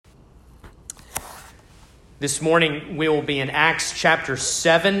This morning we will be in Acts chapter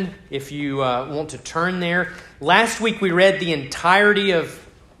 7, if you want to turn there. Last week we read the entirety of,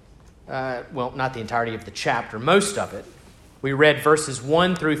 not the entirety of the chapter, most of it. We read verses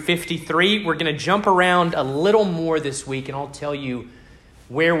 1 through 53. We're going to jump around a little more this week, and I'll tell you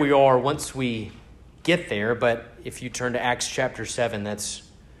where we are once we get there. But if you turn to Acts chapter 7, that's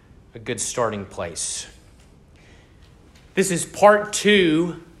a good starting place. This is part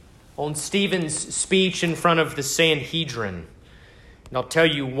 2 on Stephen's speech in front of the Sanhedrin. And I'll tell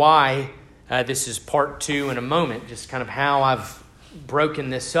you why this is part 2 in a moment, just kind of how I've broken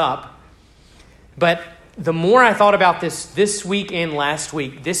this up. But the more I thought about this week and last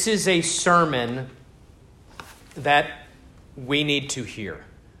week, this is a sermon that we need to hear.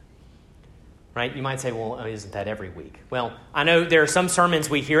 Right? You might say, well, isn't that every week? Well, I know there are some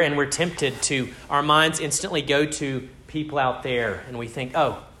sermons we hear and we're tempted to, our minds instantly go to people out there and we think,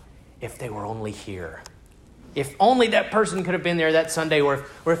 oh, if they were only here. If only that person could have been there that Sunday, or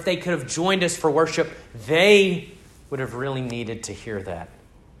if they could have joined us for worship, they would have really needed to hear that.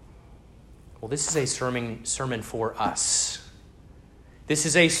 Well, this is a sermon for us. This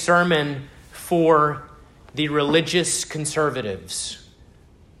is a sermon for the religious conservatives.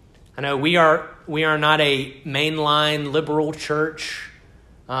 I know we are not a mainline liberal church.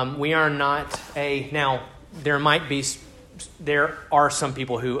 We are not now there are some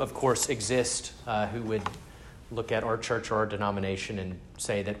people who, of course, exist who would look at our church or our denomination and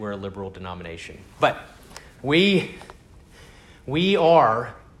say that we're a liberal denomination. But we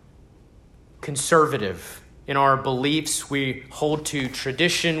are conservative in our beliefs. We hold to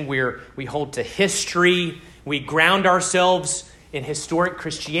tradition. We hold to history. We ground ourselves in historic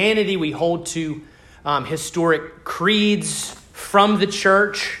Christianity. We hold to historic creeds from the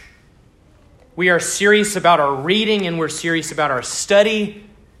church. We are serious about our reading and we're serious about our study.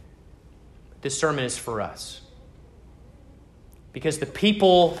 This sermon is for us. Because the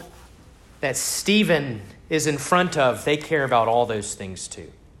people that Stephen is in front of, they care about all those things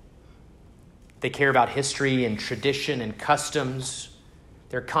too. They care about history and tradition and customs.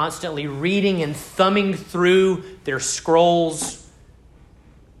 They're constantly reading and thumbing through their scrolls,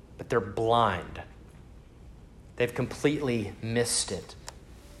 but they're blind. They've completely missed it.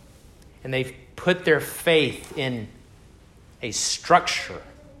 And they've put their faith in a structure,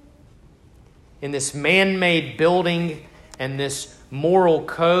 in this man-made building and this moral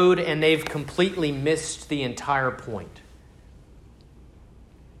code, and they've completely missed the entire point.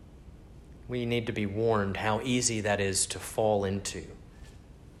 We need to be warned how easy that is to fall into.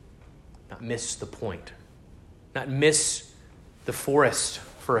 Not miss the point. Not miss the forest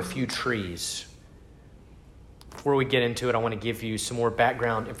for a few trees. Before we get into it, I want to give you some more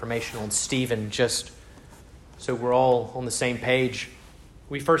background information on Stephen, just so we're all on the same page.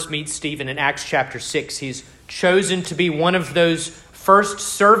 We first meet Stephen in Acts chapter 6. He's chosen to be one of those first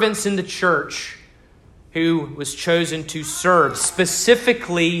servants in the church who was chosen to serve,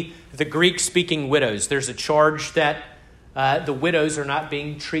 specifically the Greek-speaking widows. There's a charge that the widows are not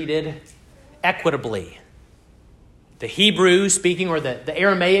being treated equitably. The Hebrew-speaking or the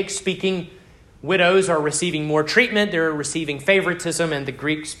Aramaic-speaking widows are receiving more treatment, they're receiving favoritism, and the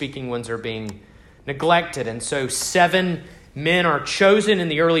Greek-speaking ones are being neglected. And so 7 men are chosen in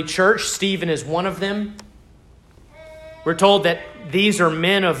the early church. Stephen is one of them. We're told that these are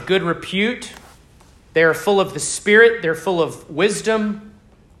men of good repute. They are full of the Spirit. They're full of wisdom.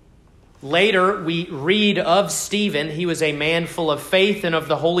 Later, we read of Stephen. He was a man full of faith and of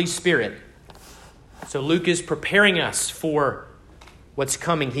the Holy Spirit. So Luke is preparing us for what's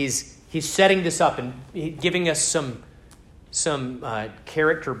coming. He's setting this up and giving us some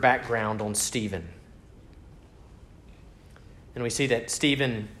character background on Stephen. And we see that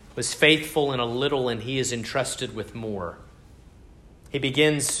Stephen was faithful in a little and he is entrusted with more. He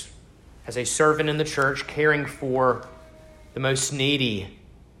begins as a servant in the church, caring for the most needy.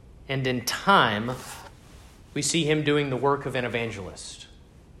 And in time, we see him doing the work of an evangelist.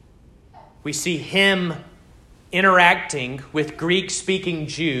 We see him interacting with Greek-speaking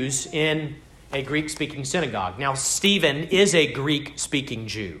Jews in a Greek-speaking synagogue. Now, Stephen is a Greek-speaking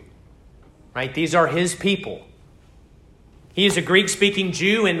Jew, right? These are his people. He is a Greek-speaking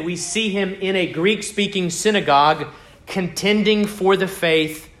Jew, and we see him in a Greek-speaking synagogue contending for the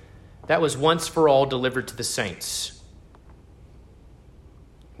faith that was once for all delivered to the saints.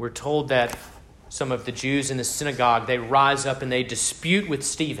 We're told that some of the Jews in the synagogue, they rise up and they dispute with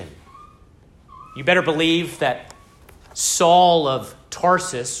Stephen. You better believe that Saul of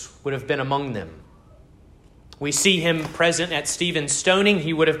Tarsus would have been among them. We see him present at Stephen's stoning.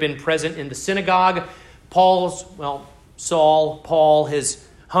 He would have been present in the synagogue. Paul, his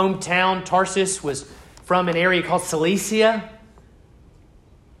hometown, Tarsus, was from an area called Cilicia.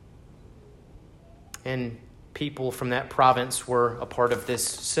 And people from that province were a part of this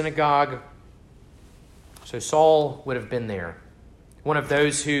synagogue. So Saul would have been there, one of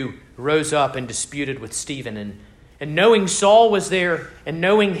those who rose up and disputed with Stephen. And knowing Saul was there and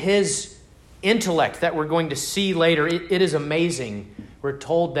knowing his intellect that we're going to see later, it is amazing. We're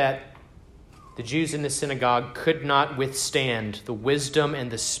told that the Jews in the synagogue could not withstand the wisdom and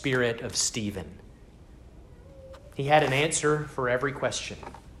the spirit of Stephen. He had an answer for every question.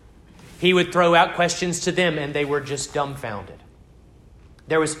 He would throw out questions to them, and they were just dumbfounded.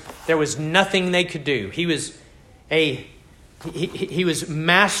 There was nothing they could do. He was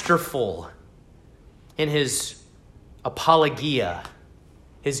masterful in his apologia,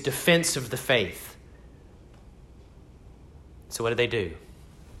 his defense of the faith. So what do?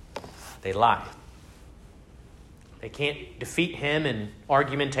 They lie. They can't defeat him in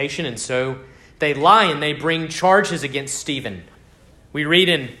argumentation, and so they lie and they bring charges against Stephen. We read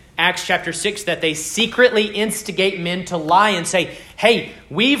in Acts chapter 6 that they secretly instigate men to lie and say, hey,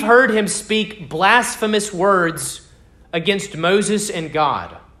 we've heard him speak blasphemous words against Moses and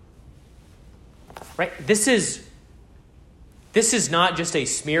God. Right? This is not just a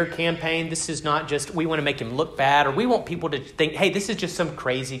smear campaign. This is not just we want to make him look bad, or we want people to think, hey, this is just some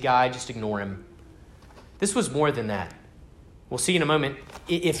crazy guy, just ignore him. This was more than that. We'll see in a moment.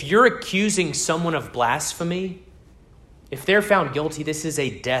 If you're accusing someone of blasphemy, if they're found guilty, this is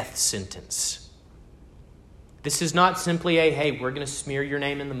a death sentence. This is not simply hey, we're going to smear your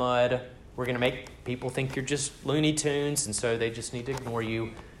name in the mud. We're going to make people think you're just Looney Tunes, and so they just need to ignore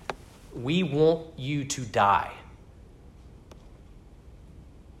you. We want you to die.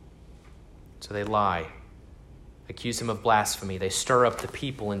 So they lie, accuse him of blasphemy. They stir up the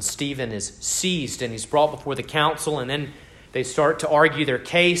people, and Stephen is seized, and he's brought before the council, and then they start to argue their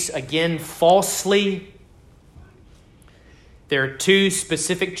case, again, falsely. There are two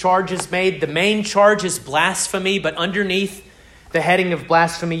specific charges made. The main charge is blasphemy, but underneath the heading of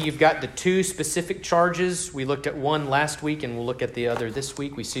blasphemy, you've got the two specific charges. We looked at one last week, and we'll look at the other this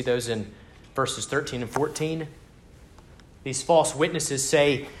week. We see those in verses 13 and 14. These false witnesses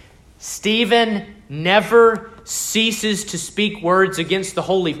say, Stephen never ceases to speak words against the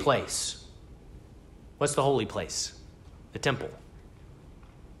holy place. What's the holy place? The temple.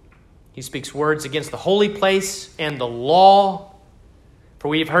 He speaks words against the holy place and the law. For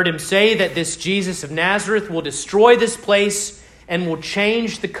we have heard him say that this Jesus of Nazareth will destroy this place and will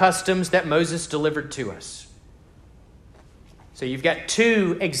change the customs that Moses delivered to us. So you've got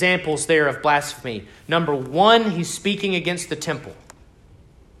two examples there of blasphemy. Number one, he's speaking against the temple.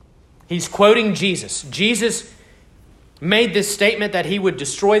 He's quoting Jesus. Jesus made this statement that he would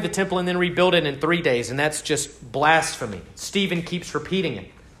destroy the temple and then rebuild it in 3 days, and that's just blasphemy. Stephen keeps repeating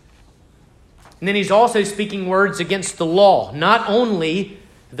it. And then he's also speaking words against the law, not only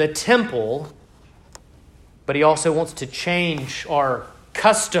the temple, but he also wants to change our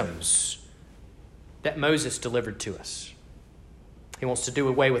customs that Moses delivered to us. He wants to do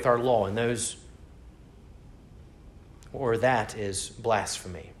away with our law, and that is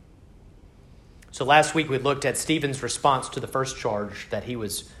blasphemy. So last week we looked at Stephen's response to the first charge, that he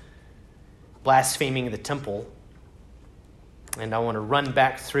was blaspheming the temple. And I want to run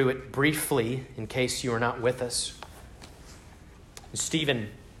back through it briefly in case you are not with us.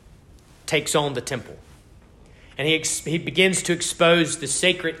 Stephen takes on the temple. And he begins to expose the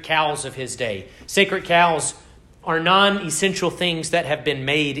sacred cows of his day. Sacred cows are non-essential things that have been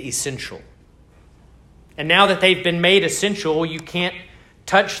made essential. And now that they've been made essential, you can't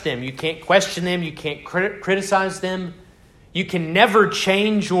touch them. You can't question them. You can't criticize them. You can never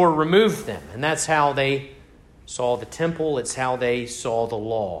change or remove them. And that's how they saw the temple. It's how they saw the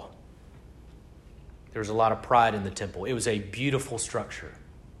law. There was a lot of pride in the temple. It was a beautiful structure.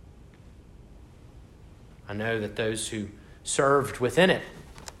 I know that those who served within it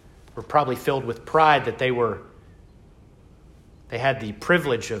were probably filled with pride that they had the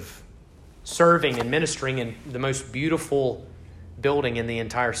privilege of serving and ministering in the most beautiful building in the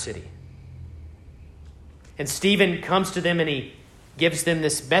entire city. And Stephen comes to them and he gives them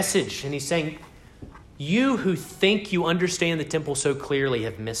this message, and he's saying, you who think you understand the temple so clearly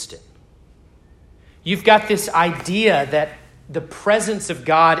have missed it. You've got this idea that the presence of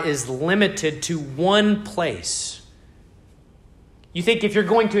God is limited to one place. You think if you're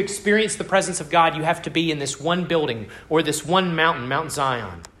going to experience the presence of God, you have to be in this one building or this one mountain, Mount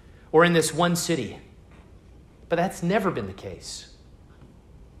Zion, or in this one city. But that's never been the case.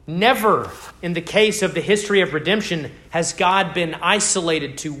 Never in the case of the history of redemption has God been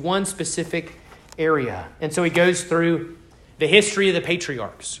isolated to one specific area. And so he goes through the history of the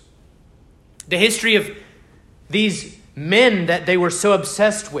patriarchs. The history of these men that they were so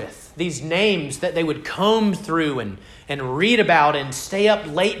obsessed with, these names that they would comb through and read about and stay up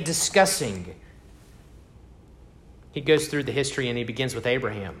late discussing. He goes through the history and he begins with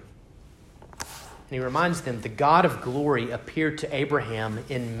Abraham. And he reminds them the God of glory appeared to Abraham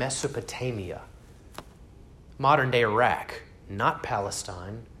in Mesopotamia, modern-day Iraq, not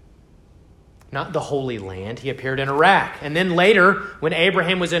Palestine, not the Holy Land. He appeared in Iraq. And then later, when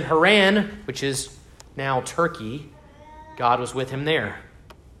Abraham was in Haran, which is now Turkey, God was with him there.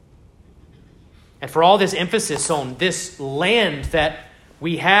 And for all this emphasis on this land that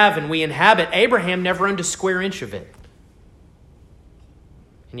we have and we inhabit, Abraham never owned a square inch of it.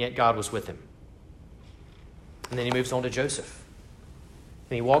 And yet God was with him. And then he moves on to Joseph.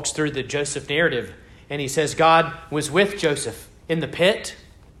 And he walks through the Joseph narrative and he says God was with Joseph in the pit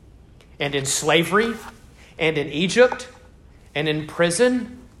and in slavery and in Egypt and in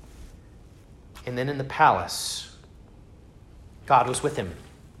prison and then in the palace. God was with him.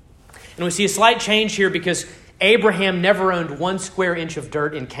 And we see a slight change here because Abraham never owned 1 square inch of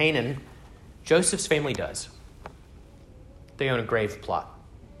dirt in Canaan. Joseph's family does. They own a grave plot.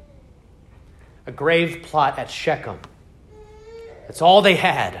 A grave plot at Shechem. That's all they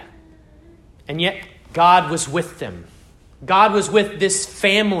had. And yet God was with them. God was with this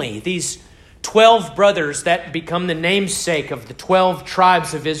family, these 12 brothers that become the namesake of the 12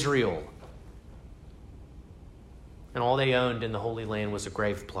 tribes of Israel. And all they owned in the Holy Land was a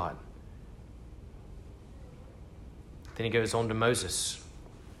grave plot. Then he goes on to Moses.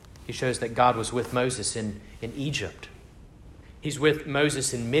 He shows that God was with Moses in Egypt. He's with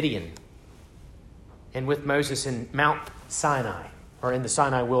Moses in Midian. And with Moses in Mount Sinai, or in the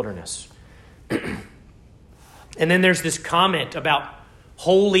Sinai wilderness. And then there's this comment about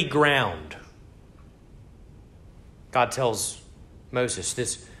holy ground. God tells Moses,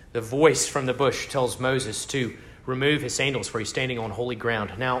 the voice from the bush tells Moses to remove his sandals for he's standing on holy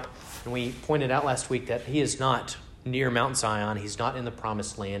ground. Now, and we pointed out last week that he is not near Mount Zion. He's not in the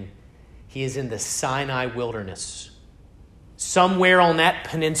promised land. He is in the Sinai wilderness. Somewhere on that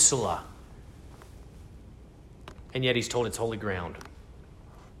peninsula. And yet he's told it's holy ground.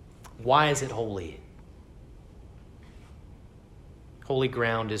 Why is it holy? Holy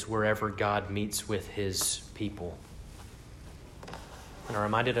ground is wherever God meets with his people. And I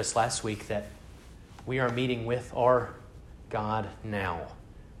reminded us last week that we are meeting with our God now,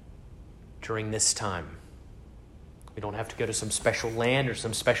 during this time. We don't have to go to some special land or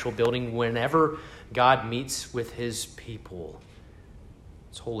some special building. Whenever God meets with his people,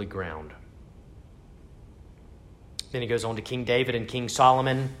 it's holy ground. Then he goes on to King David and King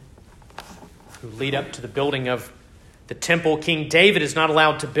Solomon, who lead up to the building of the temple. King David is not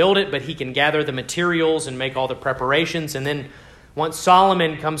allowed to build it, but he can gather the materials and make all the preparations. And then once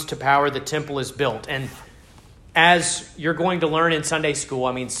Solomon comes to power, the temple is built. And as you're going to learn in Sunday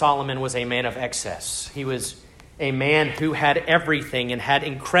school, Solomon was a man of excess. He was a man who had everything and had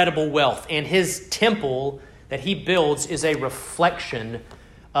incredible wealth. And his temple that he builds is a reflection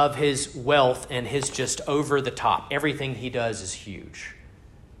of his wealth and his just over the top. Everything he does is huge.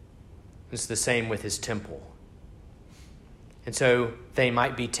 It's the same with his temple. And so they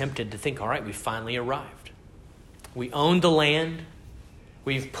might be tempted to think, all right, we finally arrived. We own the land.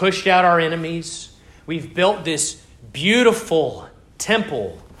 We've pushed out our enemies. We've built this beautiful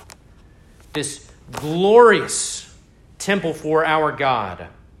temple, this glorious temple for our God.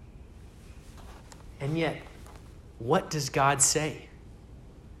 And yet, what does God say?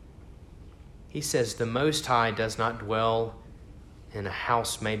 He says, the Most High does not dwell in a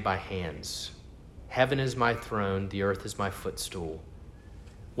house made by hands. Heaven is my throne, the earth is my footstool.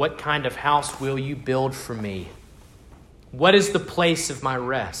 What kind of house will you build for me? What is the place of my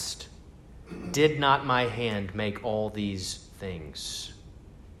rest? Did not my hand make all these things?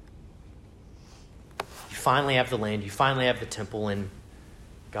 You finally have the land, you finally have the temple, and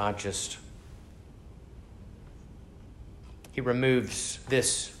God he removes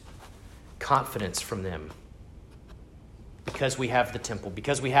this confidence from them. Because we have the temple,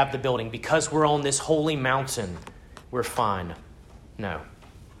 because we have the building, because we're on this holy mountain, we're fine. No.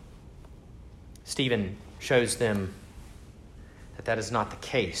 Stephen shows them that is not the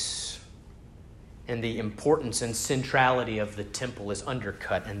case. And the importance and centrality of the temple is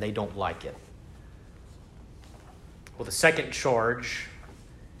undercut, and they don't like it. Well, the second charge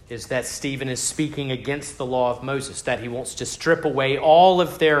is that Stephen is speaking against the law of Moses, that he wants to strip away all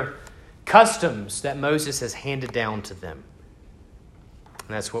of their customs that Moses has handed down to them.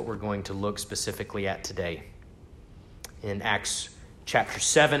 And that's what we're going to look specifically at today. In Acts chapter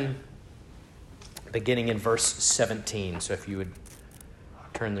 7, beginning in verse 17. So if you would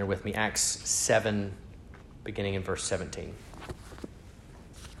turn there with me. Acts 7, beginning in verse 17.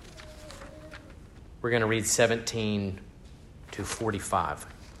 We're going to read 17 to 45.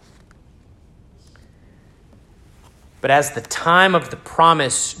 But as the time of the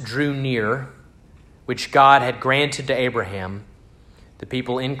promise drew near, which God had granted to Abraham, the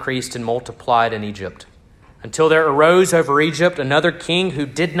people increased and multiplied in Egypt, until there arose over Egypt another king who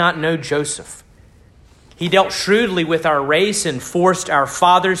did not know Joseph. He dealt shrewdly with our race and forced our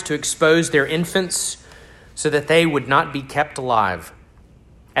fathers to expose their infants so that they would not be kept alive.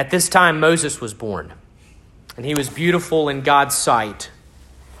 At this time Moses was born, and he was beautiful in God's sight,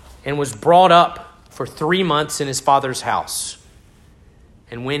 and was brought up for 3 months in his father's house.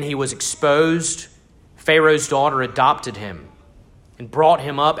 And when he was exposed, Pharaoh's daughter adopted him and brought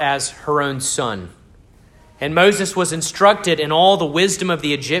him up as her own son. And Moses was instructed in all the wisdom of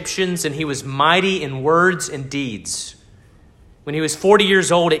the Egyptians, and he was mighty in words and deeds. When he was 40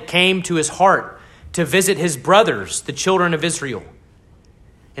 years old, it came to his heart to visit his brothers, the children of Israel.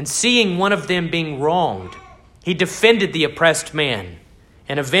 And seeing one of them being wronged, he defended the oppressed man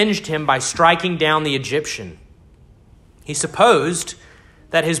and avenged him by striking down the Egyptian. He supposed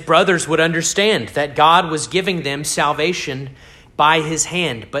that his brothers would understand that God was giving them salvation by his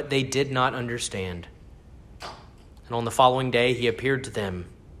hand, but they did not understand. And on the following day he appeared to them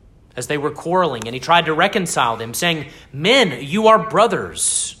as they were quarreling, and he tried to reconcile them, saying, "Men, you are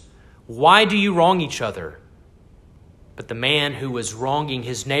brothers. Why do you wrong each other?" But the man who was wronging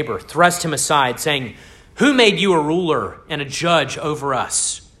his neighbor thrust him aside, saying, "Who made you a ruler and a judge over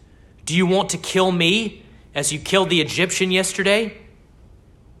us? Do you want to kill me as you killed the Egyptian yesterday?"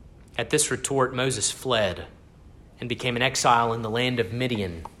 At this retort, Moses fled and became an exile in the land of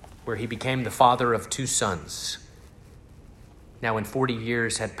Midian, where he became the father of 2 sons. Now when 40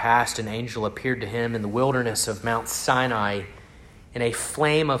 years had passed, an angel appeared to him in the wilderness of Mount Sinai in a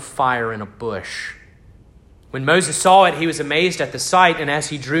flame of fire in a bush. When Moses saw it, he was amazed at the sight, and as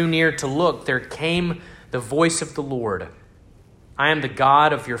he drew near to look, there came the voice of the Lord. "I am the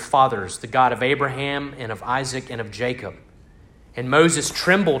God of your fathers, the God of Abraham and of Isaac and of Jacob." And Moses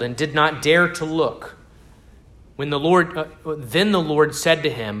trembled and did not dare to look. Then the Lord said to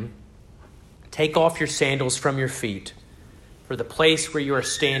him, "Take off your sandals from your feet, for the place where you are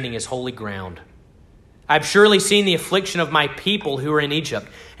standing is holy ground. I have surely seen the affliction of my people who are in Egypt,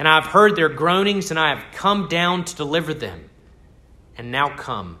 and I have heard their groanings, and I have come down to deliver them. And now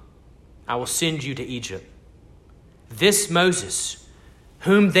come, I will send you to Egypt." This Moses,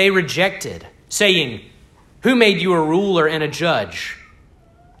 whom they rejected, saying, "Who made you a ruler and a judge?"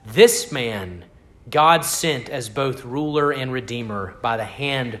 This man God sent as both ruler and redeemer by the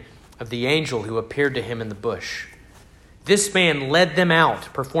hand of the angel who appeared to him in the bush. This man led them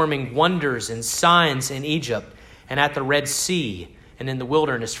out, performing wonders and signs in Egypt and at the Red Sea and in the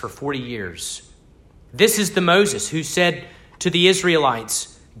wilderness for 40 years. This is the Moses who said to the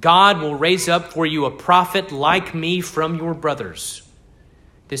Israelites, "God will raise up for you a prophet like me from your brothers."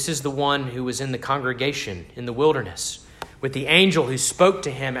 This is the one who was in the congregation in the wilderness with the angel who spoke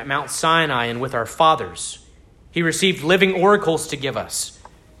to him at Mount Sinai and with our fathers. He received living oracles to give us.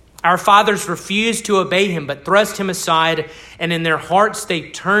 Our fathers refused to obey him, but thrust him aside, and in their hearts they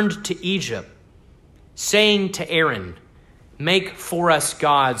turned to Egypt, saying to Aaron, "Make for us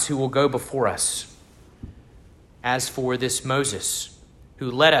gods who will go before us." As for this Moses, who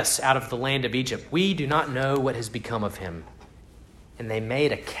led us out of the land of Egypt, we do not know what has become of him. And they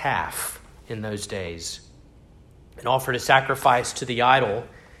made a calf in those days and offered a sacrifice to the idol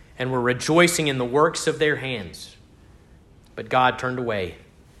and were rejoicing in the works of their hands. But God turned away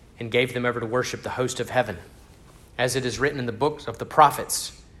and gave them over to worship the host of heaven, as it is written in the books of the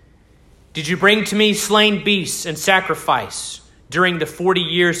prophets. "Did you bring to me slain beasts and sacrifice during the 40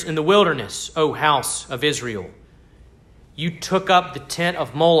 years in the wilderness, O house of Israel? You took up the tent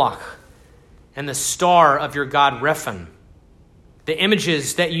of Moloch and the star of your god Rephan, the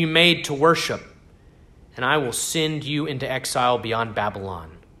images that you made to worship, and I will send you into exile beyond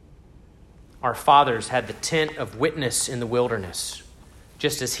Babylon." Our fathers had the tent of witness in the wilderness,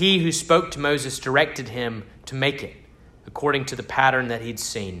 just as he who spoke to Moses directed him to make it, according to the pattern that he'd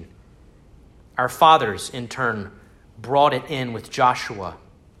seen. Our fathers, in turn, brought it in with Joshua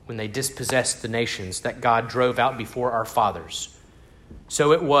when they dispossessed the nations that God drove out before our fathers.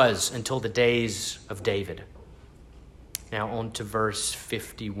 So it was until the days of David. Now on to verse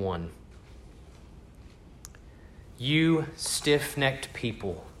 51. "You stiff-necked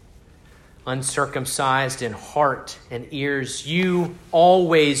people, uncircumcised in heart and ears, you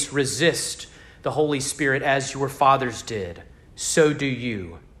always resist the Holy Spirit as your fathers did. So do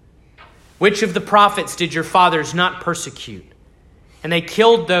you. Which of the prophets did your fathers not persecute? And they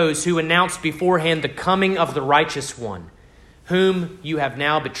killed those who announced beforehand the coming of the righteous one, whom you have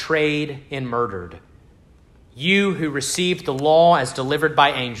now betrayed and murdered. You who received the law as delivered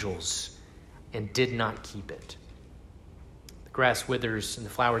by angels and did not keep it. The grass withers and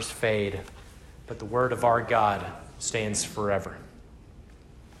the flowers fade, but the word of our God stands forever.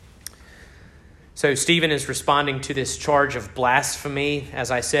 So Stephen is responding to this charge of blasphemy. As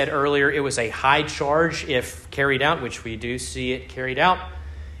I said earlier, it was a high charge if carried out, which we do see it carried out.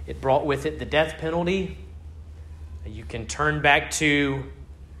 It brought with it the death penalty. You can turn back to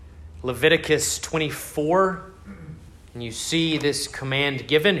Leviticus 24, and you see this command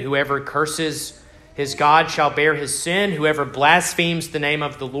given: whoever curses his God shall bear his sin. Whoever blasphemes the name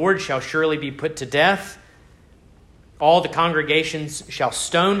of the Lord shall surely be put to death. All the congregations shall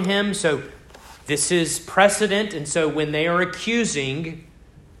stone him. So this is precedent, and so when they are accusing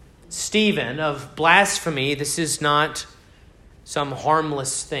Stephen of blasphemy, this is not some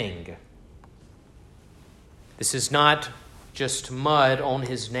harmless thing. This is not just mud on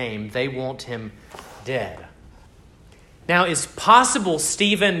his name. They want him dead. Now, it's possible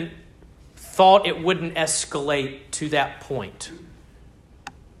Stephen thought it wouldn't escalate to that point,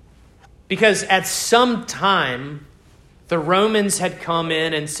 because at some time, the Romans had come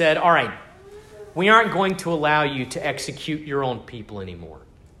in and said, all right, we aren't going to allow you to execute your own people anymore.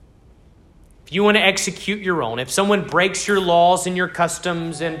 If you want to execute your own, if someone breaks your laws and your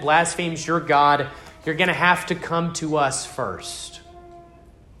customs and blasphemes your God, you're going to have to come to us first.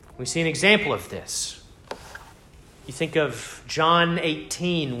 We see an example of this. You think of John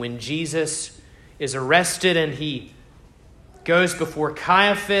 18, when Jesus is arrested and he goes before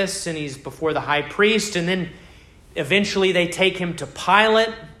Caiaphas and he's before the high priest, and then eventually they take him to Pilate.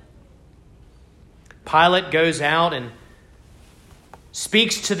 Pilate goes out and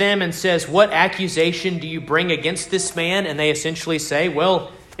speaks to them and says, what accusation do you bring against this man? And they essentially say,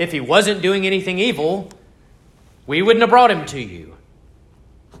 well, if he wasn't doing anything evil, we wouldn't have brought him to you.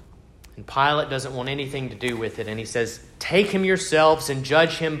 And Pilate doesn't want anything to do with it. And he says, take him yourselves and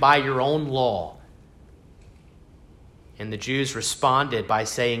judge him by your own law. And the Jews responded by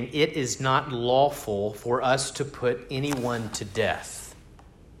saying, it is not lawful for us to put anyone to death.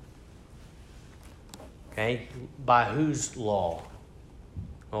 Okay, by whose law?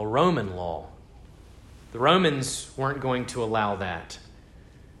 Well, Roman law. The Romans weren't going to allow that.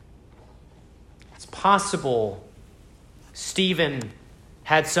 It's possible Stephen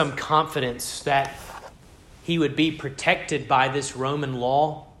had some confidence that he would be protected by this Roman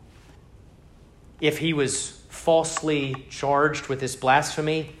law if he was falsely charged with this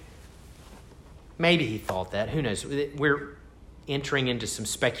blasphemy. Maybe he thought that. Who knows? We're entering into some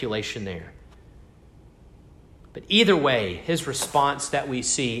speculation there. But either way, his response that we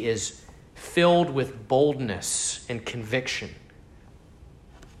see is filled with boldness and conviction.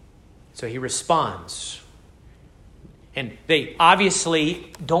 So he responds. And they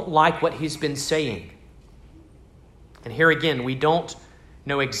obviously don't like what he's been saying. And here again, we don't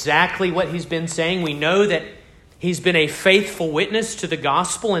know exactly what he's been saying. We know that he's been a faithful witness to the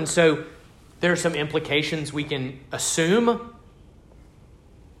gospel, and so there are some implications we can assume.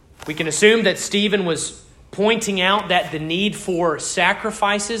 We can assume that Stephen was pointing out that the need for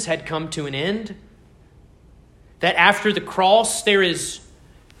sacrifices had come to an end. That after the cross, there is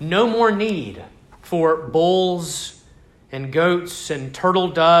no more need for bulls and goats and turtle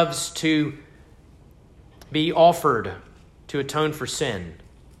doves to be offered to atone for sin.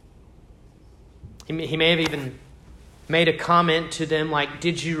 He may have even made a comment to them like,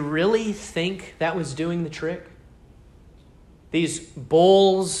 did you really think that was doing the trick? These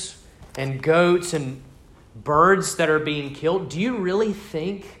bulls and goats and birds that are being killed, do you really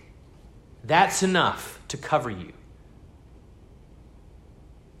think that's enough to cover you?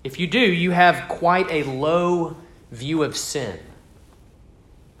 If you do, you have quite a low view of sin.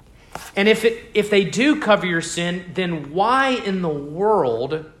 And if they do cover your sin, then why in the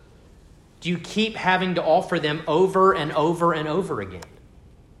world do you keep having to offer them over and over and over again?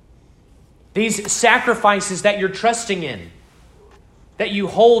 These sacrifices that you're trusting in, that you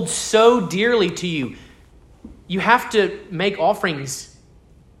hold so dearly to you, you have to make offerings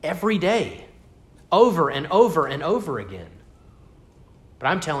every day, over and over and over again. But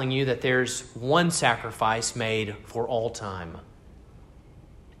I'm telling you that there's one sacrifice made for all time.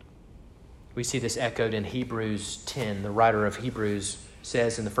 We see this echoed in Hebrews 10. The writer of Hebrews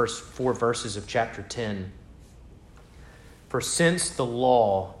says in the first 4 verses of chapter 10, for since the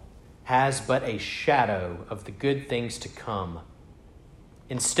law has but a shadow of the good things to come,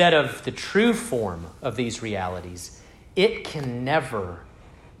 instead of the true form of these realities, it can never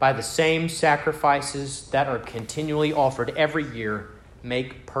by the same sacrifices that are continually offered every year,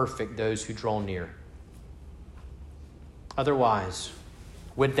 make perfect those who draw near. Otherwise,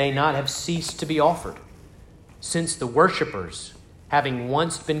 would they not have ceased to be offered, since the worshippers, having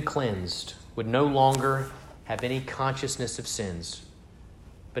once been cleansed, would no longer have any consciousness of sins?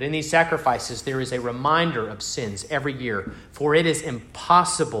 But in these sacrifices there is a reminder of sins every year, for it is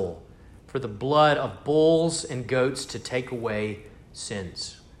impossible for the blood of bulls and goats to take away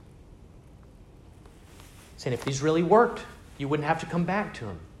sins. Saying if these really worked, you wouldn't have to come back to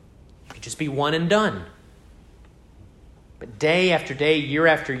them. You could just be one and done. But day after day, year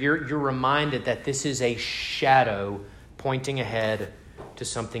after year, you're reminded that this is a shadow pointing ahead to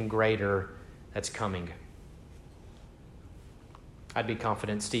something greater that's coming. I'd be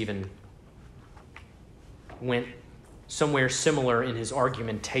confident Stephen went somewhere similar in his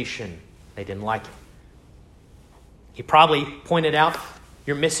argumentation. They didn't like it. He probably pointed out,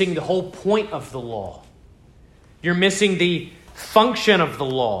 you're missing the whole point of the law. You're missing the function of the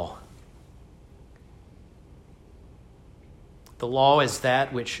law. The law is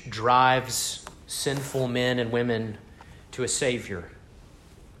that which drives sinful men and women to a Savior.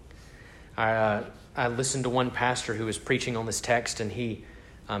 I listened to one pastor who was preaching on this text, and he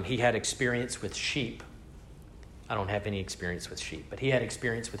had experience with sheep. I don't have any experience with sheep, but he had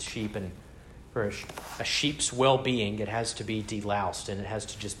experience with sheep, and for a sheep's well-being, it has to be deloused, and it has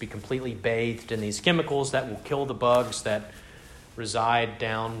to just be completely bathed in these chemicals that will kill the bugs that reside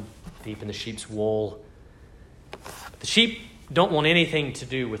down deep in the sheep's wool. The sheep don't want anything to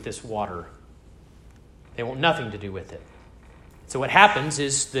do with this water. They want nothing to do with it. So what happens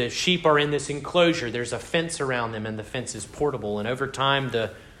is the sheep are in this enclosure. There's a fence around them, and the fence is portable. And over time,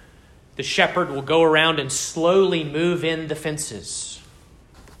 the shepherd will go around and slowly move in the fences.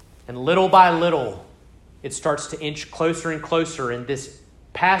 And little by little, it starts to inch closer and closer, and this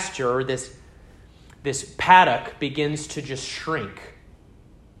pasture, or this paddock, begins to just shrink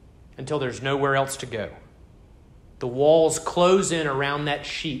until there's nowhere else to go. The walls close in around that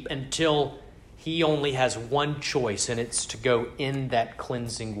sheep until he only has one choice, and it's to go in that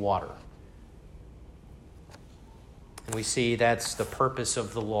cleansing water. And we see that's the purpose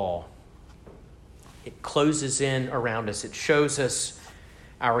of the law. It closes in around us. It shows us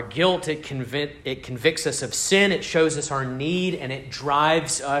our guilt. It convicts us of sin. It shows us our need, and it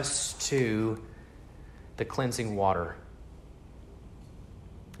drives us to the cleansing water.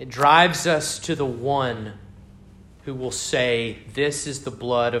 It drives us to the one who will say, "This is the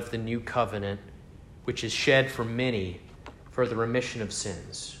blood of the new covenant, which is shed for many for the remission of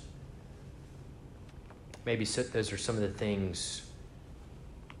sins." Maybe those are some of the things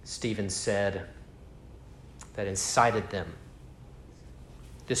Stephen said that incited them.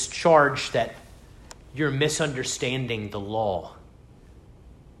 This charge that you're misunderstanding the law.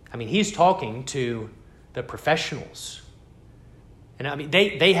 I mean, he's talking to the professionals. And I mean,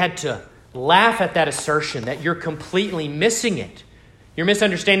 they had to laugh at that assertion that you're completely missing it. You're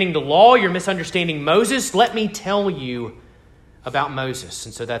misunderstanding the law. You're misunderstanding Moses. Let me tell you about Moses.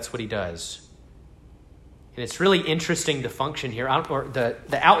 And so that's what he does. And it's really interesting, the function here, or the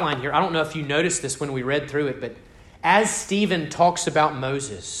outline here. I don't know if you noticed this when we read through it, but as Stephen talks about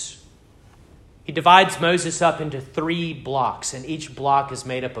Moses, he divides Moses up into 3 blocks, and each block is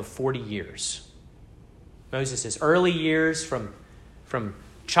made up of 40 years. Moses' early years from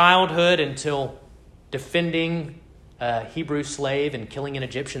childhood until defending a Hebrew slave and killing an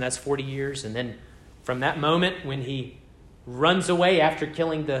Egyptian, that's 40 years. And then from that moment when he runs away after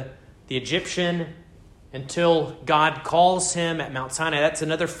killing the Egyptian until God calls him at Mount Sinai, that's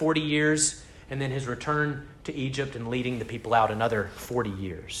another 40 years. And then his return to Egypt and leading the people out, another 40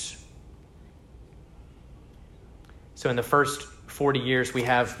 years. So in the first 40 years, we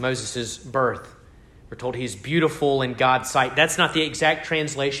have Moses' birth. We're told he's beautiful in God's sight. That's not the exact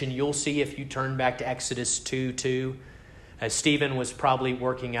translation you'll see if you turn back to Exodus 2:2. As Stephen was probably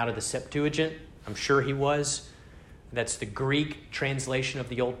working out of the Septuagint. I'm sure he was. That's the Greek translation of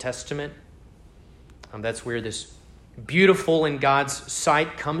the Old Testament. That's where this beautiful in God's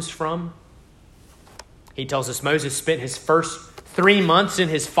sight comes from. He tells us Moses spent his first 3 months in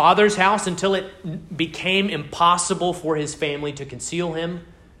his father's house until it became impossible for his family to conceal him.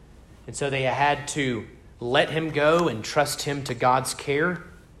 And so they had to let him go and trust him to God's care.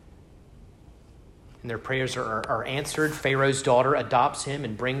 And their prayers are answered. Pharaoh's daughter adopts him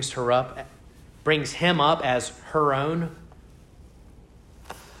and brings him up as her own.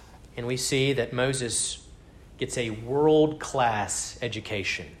 And we see that Moses gets a world-class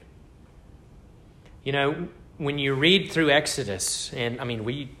education. You know, when you read through Exodus, and I mean,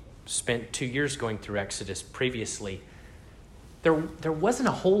 we spent 2 years going through Exodus previously, there wasn't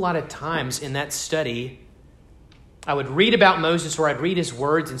a whole lot of times in that study I would read about Moses or I'd read his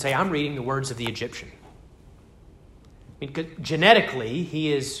words and say, I'm reading the words of the Egyptian. I mean, genetically,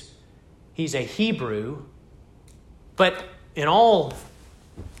 he's a Hebrew, but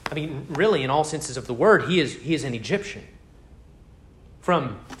really in all senses of the word, he is an Egyptian.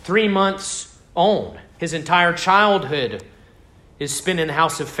 From 3 months on, his entire childhood is spent in the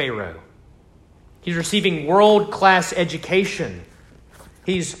house of Pharaoh. He's receiving world-class education.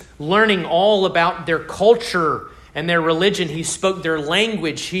 He's learning all about their culture and their religion. He spoke their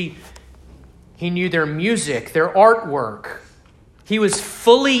language. He knew their music, their artwork. He was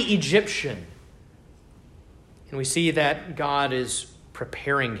fully Egyptian. And we see that God is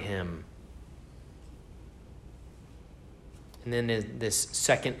preparing him. And then in this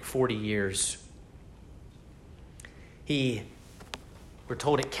second 40 years, we're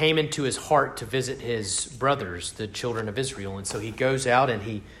told it came into his heart to visit his brothers, the children of Israel. And so he goes out and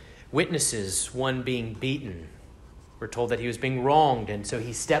he witnesses one being beaten. We're told that he was being wronged. And so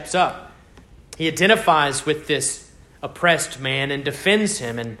he steps up. He identifies with this oppressed man and defends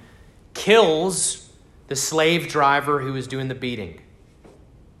him and kills the slave driver who was doing the beating.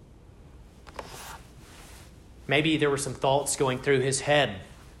 Maybe there were some thoughts going through his head.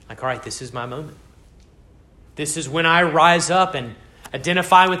 Like, all right, this is my moment. This is when I rise up and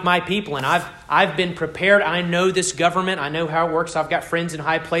identify with my people. And I've been prepared. I know this government. I know how it works. I've got friends in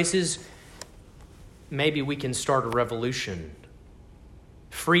high places. Maybe we can start a revolution.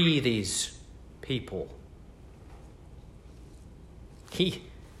 Free these people.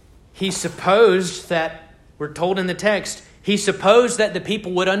 He supposed that, we're told in the text, he supposed that the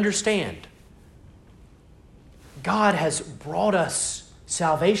people would understand. God has brought us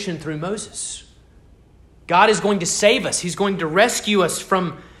salvation through Moses. God is going to save us. He's going to rescue us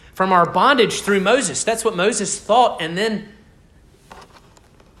from our bondage through Moses. That's what Moses thought, and then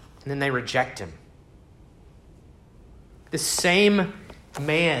they reject him. The same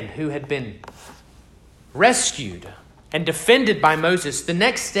man who had been rescued and defended by Moses, the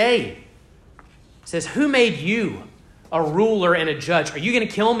next day says, who made you a ruler and a judge? Are you going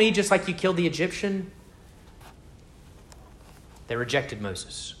to kill me just like you killed the Egyptian? They rejected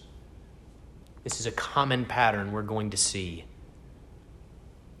Moses. This is a common pattern we're going to see.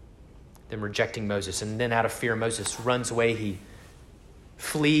 Them rejecting Moses. And then out of fear, Moses runs away. He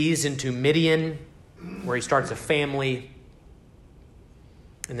flees into Midian, where he starts a family.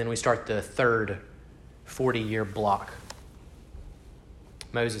 And then we start the third 40-year block.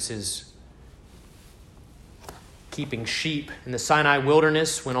 Moses is keeping sheep in the Sinai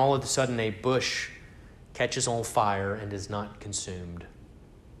wilderness when all of a sudden a bush catches on fire and is not consumed.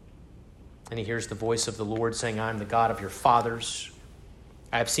 And he hears the voice of the Lord saying, I am the God of your fathers.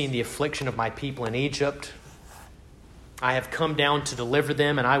 I have seen the affliction of my people in Egypt. I have come down to deliver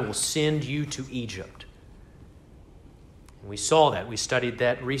them, and I will send you to Egypt. And we saw that. We studied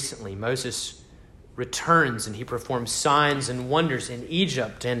that recently. Moses returns and he performs signs and wonders in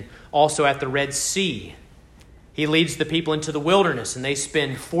Egypt and also at the Red Sea. He leads the people into the wilderness, and they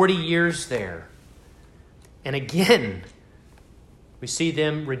spend 40 years there. And again, we see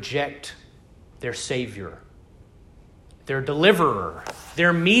them reject their Savior, their deliverer,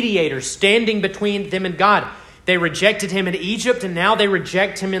 their mediator standing between them and God. They rejected him in Egypt, and now they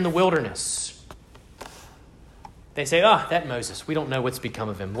reject him in the wilderness. They say, that Moses, we don't know what's become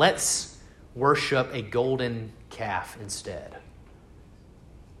of him. Let's worship a golden calf instead.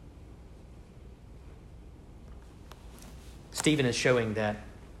 Stephen is showing that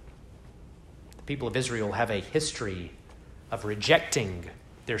the people of Israel have a history of rejecting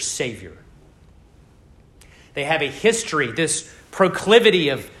their Savior. They have a history, this proclivity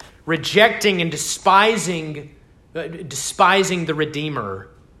of rejecting and despising the Redeemer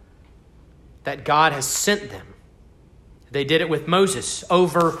that God has sent them. They did it with Moses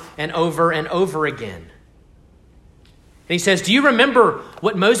over and over and over again. And he says, do you remember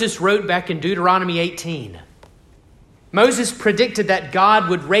what Moses wrote back in Deuteronomy 18? Moses predicted that God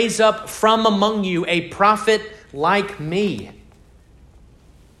would raise up from among you a prophet like me.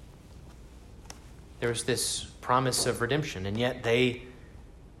 There's this promise of redemption, and yet they,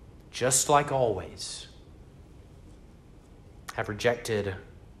 just like always, have rejected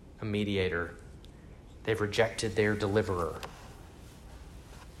a mediator. They've rejected their deliverer.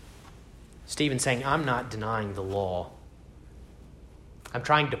 Stephen's saying, I'm not denying the law. I'm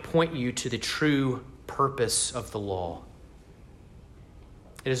trying to point you to the true purpose of the law.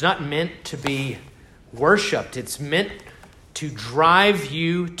 It is not meant to be worshipped. It's meant to drive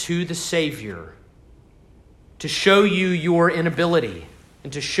you to the Savior, to show you your inability,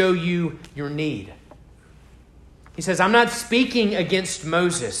 and to show you your need. He says, I'm not speaking against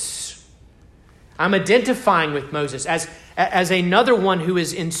Moses. I'm identifying with Moses as another one who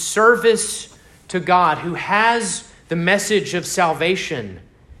is in service to God, who has the message of salvation,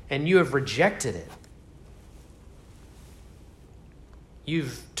 and you have rejected it.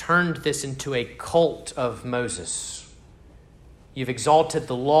 You've turned this into a cult of Moses. You've exalted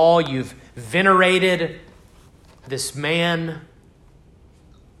the law. You've venerated this man,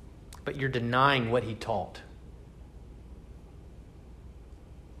 but you're denying what he taught.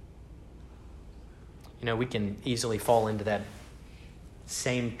 You know, we can easily fall into that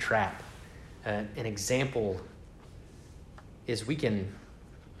same trap. An example is we can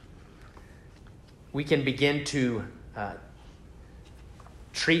begin to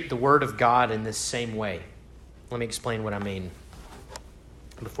treat the Word of God in this same way. Let me explain what I mean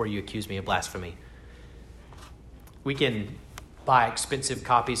before you accuse me of blasphemy. We can buy expensive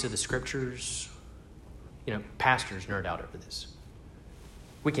copies of the Scriptures. You know, pastors nerd out over this.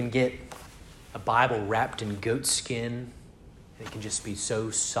 We can get a Bible wrapped in goat skin. It can just be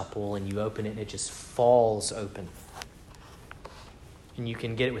so supple, and you open it and it just falls open. And you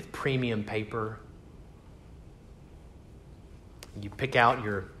can get it with premium paper. You pick out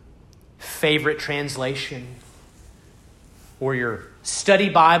your favorite translation or your study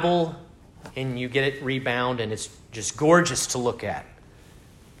Bible, and you get it rebound, and it's just gorgeous to look at.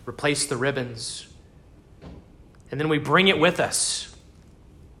 Replace the ribbons. And then we bring it with us.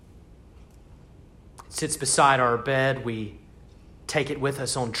 It sits beside our bed. We take it with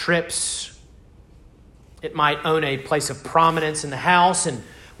us on trips. It might own a place of prominence in the house, and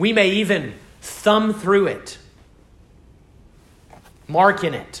we may even thumb through it, mark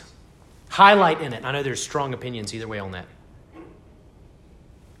in it, highlight in it. I know there's strong opinions either way on that.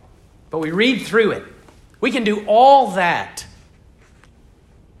 But we read through it. We can do all that,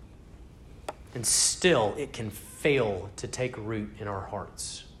 and still it can fail to take root in our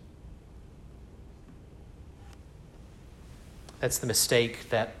hearts. That's the mistake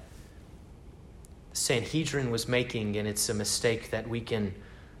that Sanhedrin was making, and it's a mistake that we can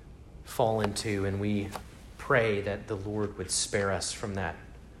fall into, and we pray that the Lord would spare us from that.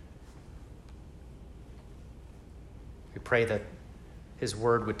 We pray that His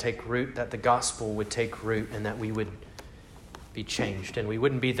word would take root, that the gospel would take root, and that we would be changed. And we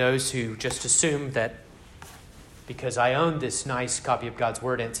wouldn't be those who just assume that because I own this nice copy of God's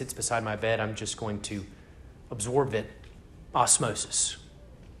word and it sits beside my bed, I'm just going to absorb it osmosis.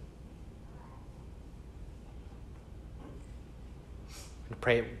 And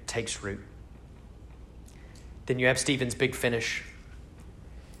pray it takes root. Then you have Stephen's big finish,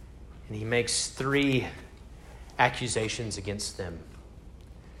 and he makes 3 accusations against them.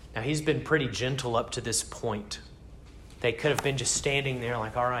 Now, he's been pretty gentle up to this point. They could have been just standing there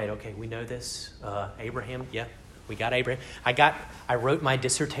like, all right, okay, we know this. Abraham, yeah, we got Abraham. I wrote my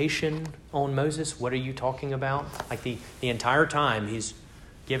dissertation on Moses. What are you talking about? Like the entire time he's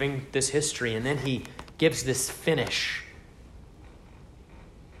giving this history, and then he gives this finish.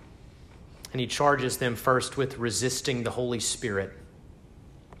 And he charges them first with resisting the Holy Spirit.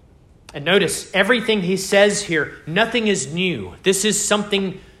 And notice, everything he says here, nothing is new. This is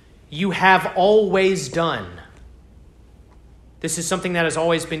something you have always done. This is something that has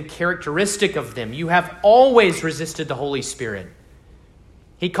always been characteristic of them. You have always resisted the Holy Spirit.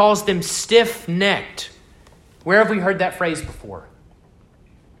 He calls them stiff-necked. Where have we heard that phrase before?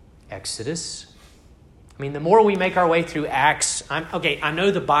 Exodus. I mean, the more we make our way through Acts, I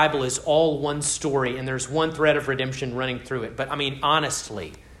know the Bible is all one story and there's one thread of redemption running through it. But I mean,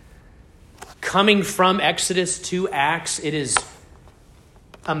 honestly, coming from Exodus to Acts, it is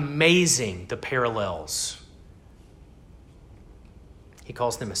amazing, the parallels. He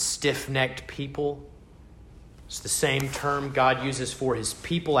calls them a stiff-necked people. It's the same term God uses for his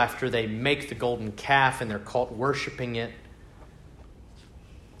people after they make the golden calf and they're caught worshiping it.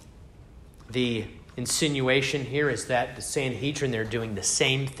 The insinuation here is that the Sanhedrin, they're doing the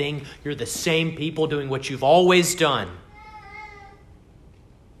same thing. You're the same people doing what you've always done.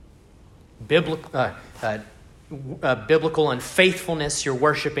 Biblical unfaithfulness. You're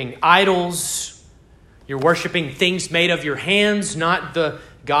worshiping idols. You're worshiping things made of your hands, not the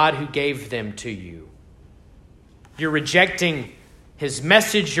God who gave them to you. You're rejecting his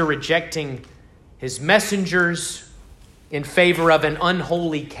message. You're rejecting his messengers in favor of an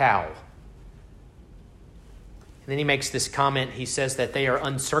unholy cow. And then he makes this comment. He says that they are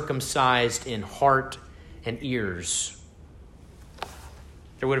uncircumcised in heart and ears.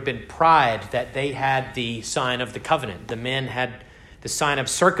 There would have been pride that they had the sign of the covenant. The men had the sign of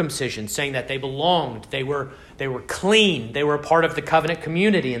circumcision, saying that they belonged. They were clean. They were a part of the covenant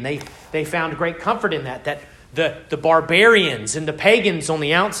community, and they found great comfort in that The barbarians and the pagans on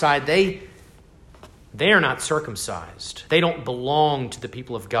the outside, they are not circumcised. They don't belong to the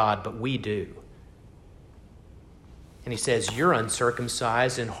people of God, but we do. And he says, you're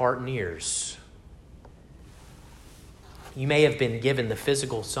uncircumcised in heart and ears. You may have been given the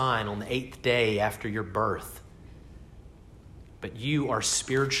physical sign on the 8th day after your birth, but you are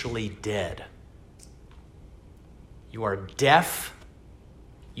spiritually dead. You are deaf.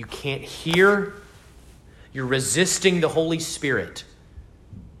 You can't hear. You're resisting the Holy Spirit.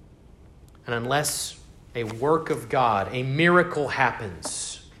 And unless a work of God, a miracle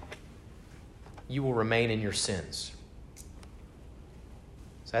happens, you will remain in your sins.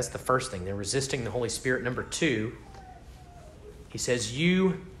 So that's the first thing. They're resisting the Holy Spirit. Number 2, he says,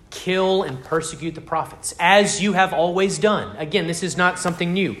 you kill and persecute the prophets, as you have always done. Again, this is not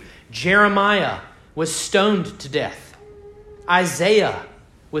something new. Jeremiah was stoned to death. Isaiah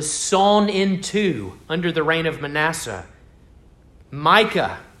was sawn in two under the reign of Manasseh.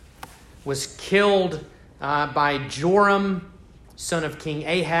 Micah was killed by Joram, son of King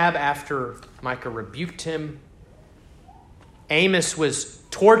Ahab, after Micah rebuked him. Amos was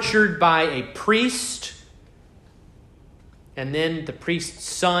tortured by a priest, and then the priest's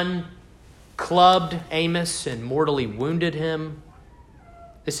son clubbed Amos and mortally wounded him.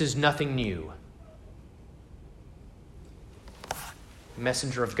 This is nothing new. The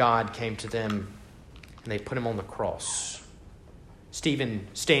messenger of God came to them, and they put him on the cross. Stephen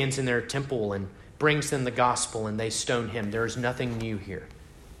stands in their temple and brings them the gospel, and they stone him. There is nothing new here.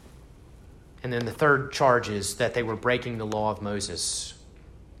 And then the third charge is that they were breaking the law of Moses.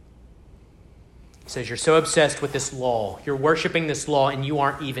 He says, you're so obsessed with this law. You're worshiping this law, and you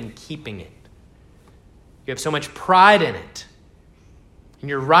aren't even keeping it. You have so much pride in it. And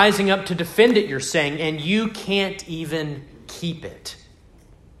you're rising up to defend it, you're saying, and you can't even keep it.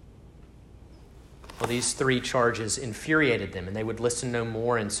 Well, these 3 charges infuriated them, and they would listen no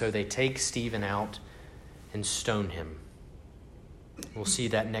more, and so they take Stephen out and stone him. We'll see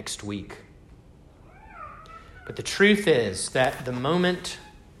that next week. But the truth is that the moment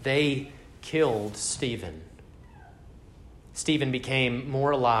they killed Stephen, Stephen became more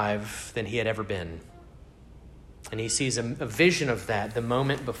alive than he had ever been. And he sees a vision of that the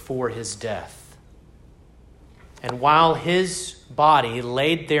moment before his death. And while his body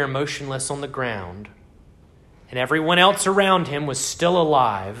laid there motionless on the ground, and everyone else around him was still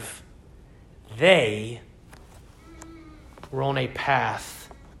alive, they were on a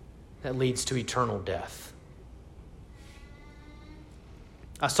path that leads to eternal death.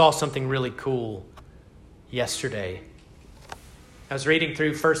 I saw something really cool yesterday. I was reading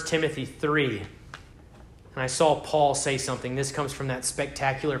through 1 Timothy 3, and I saw Paul say something. This comes from that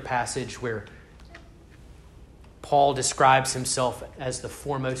spectacular passage where Paul describes himself as the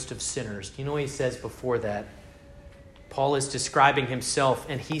foremost of sinners. Do you know what he says before that? Paul is describing himself,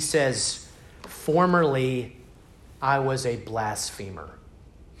 and he says, formerly I was a blasphemer.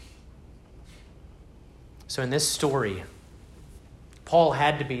 So in this story, Paul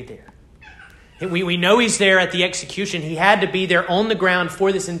had to be there. We know he's there at the execution. He had to be there on the ground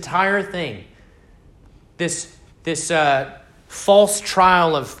for this entire thing. This false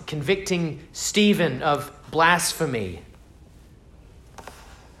trial of convicting Stephen of blasphemy.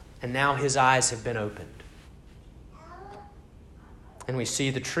 And now his eyes have been opened. And we see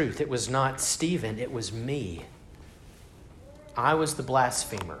the truth. It was not Stephen, it was me. I was the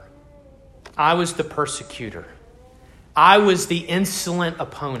blasphemer. I was the persecutor. I was the insolent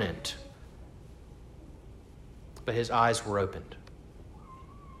opponent. But his eyes were opened.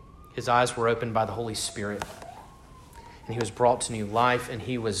 His eyes were opened by the Holy Spirit. And he was brought to new life, and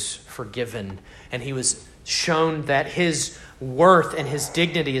he was forgiven. And he was shown that his worth and his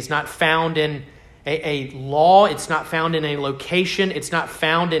dignity is not found in a law. It's not found in a location. It's not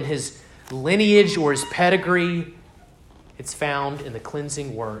found in his lineage or his pedigree. It's found in the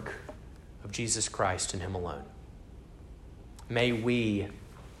cleansing work of Jesus Christ and him alone. May we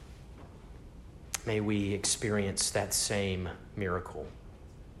experience that same miracle.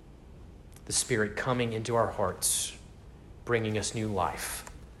 The Spirit coming into our hearts, bringing us new life.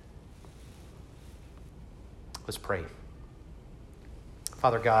 Let's pray.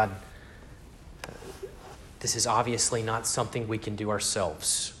 Father God, this is obviously not something we can do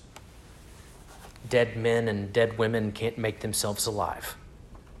ourselves. Dead men and dead women can't make themselves alive.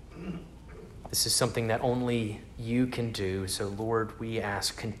 This is something that only you can do. So, Lord, we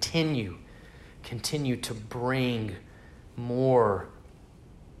ask, continue to bring more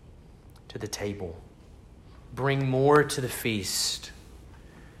to the table. Bring more to the feast.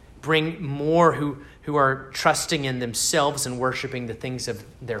 Bring more who are trusting in themselves and worshiping the things of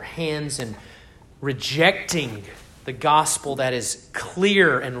their hands, and rejecting the gospel that is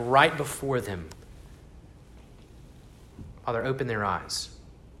clear and right before them. Father, open their eyes,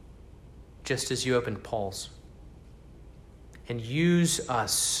 just as you opened Paul's. And use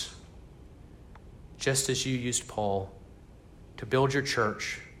us, just as you used Paul, to build your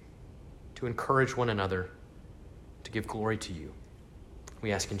church, to encourage one another, to give glory to you.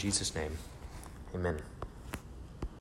 We ask in Jesus' name. Amen.